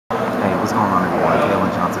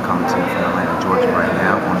Georgia right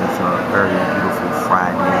now on this very beautiful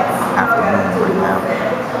Friday afternoon right now.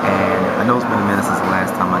 And I know it's been a minute since the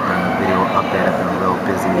last time I've done a video update. I've been real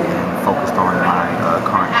busy and focused on my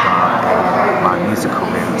current job and my music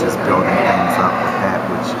career, just building things up with that,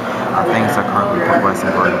 which things are currently progressing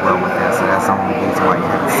very well with that. So that's the only reason why you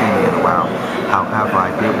haven't seen me in a while. However, I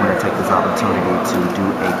did want to take this opportunity to do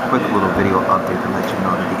a quick little video update to let you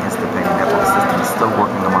know that the Payday Network system is still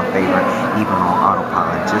working in my favor, even on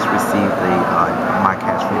autopilot. Just received the My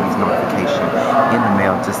Cash Freebies notification in the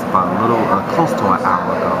mail just about a little close to an hour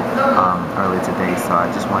ago, earlier today. So I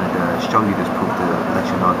just wanted to show you this proof to let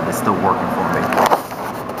you know that it's still working for me.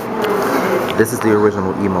 This is the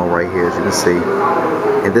original email right here, as you can see,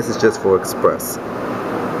 and this is just for Express.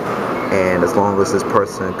 And as long as this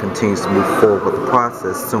person continues to move forward with the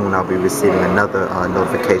process, soon I'll be receiving another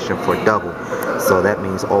notification for double. So that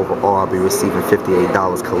means overall I'll be receiving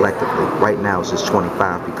 $58 collectively. Right now it's just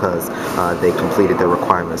 $25 because they completed their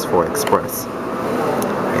requirements for Express.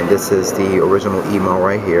 And this is the original email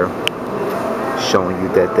right here, showing you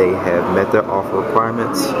that they have met their offer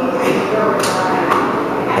requirements.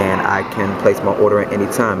 And I can place my order at any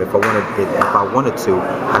time. If I wanted to,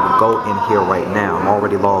 I could go in here right now. I'm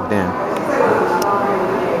already logged in.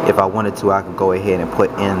 If I wanted to, I could go ahead and put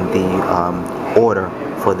in the order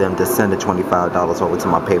for them to send the $25 over to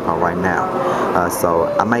my PayPal right now. So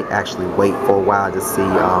I might actually wait for a while to see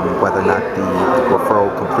whether or not the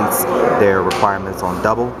referral completes their requirements on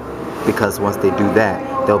double. Because once they do that,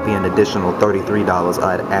 there'll be an additional $33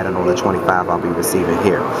 added on the $25 I'll be receiving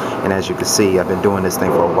here. And as you can see, I've been doing this thing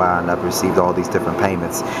for a while and I've received all these different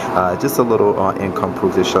payments. Just a little income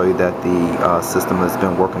proof to show you that the system has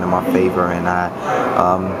been working in my favor, and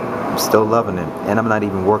I'm still loving it. And I'm not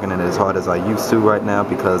even working it as hard as I used to right now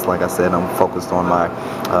because, like I said, I'm focused on my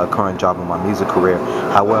current job and my music career.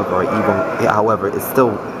 However, it's still,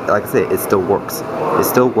 like I said, it still works. It's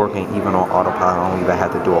still working even on autopilot. I don't even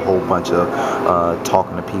have to do a whole bunch of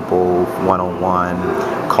talking to people one-on-one,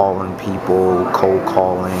 calling people, cold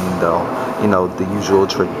calling, the usual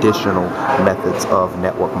traditional methods of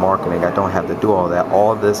network marketing. I don't have to do all that.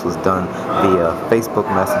 All of this was done via Facebook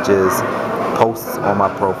messages, posts on my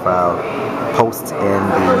profile, posts in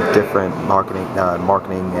the different marketing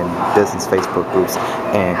and business Facebook groups,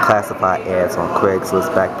 and classified ads on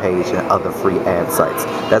Craigslist, Backpage, and other free ad sites.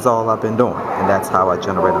 That's all I've been doing, and that's how I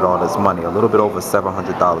generated all this money. A little bit over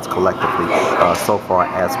 $700 collectively so far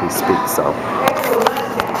as we speak. So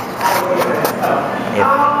if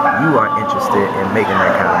you are interested in making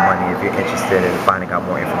that kind of money, if you're interested in finding out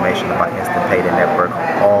more information about Instant Payday Network,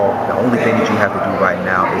 the only thing that you have to do right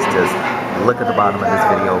now is just look at the bottom of this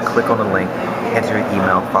video, click on the link, enter your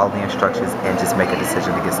email, follow the instructions, and just make a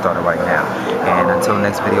decision to get started right now. And until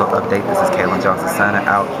next video update, this is Kalen Johnson signing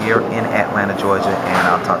out here in Atlanta, Georgia, and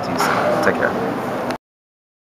I'll talk to you soon. Take care.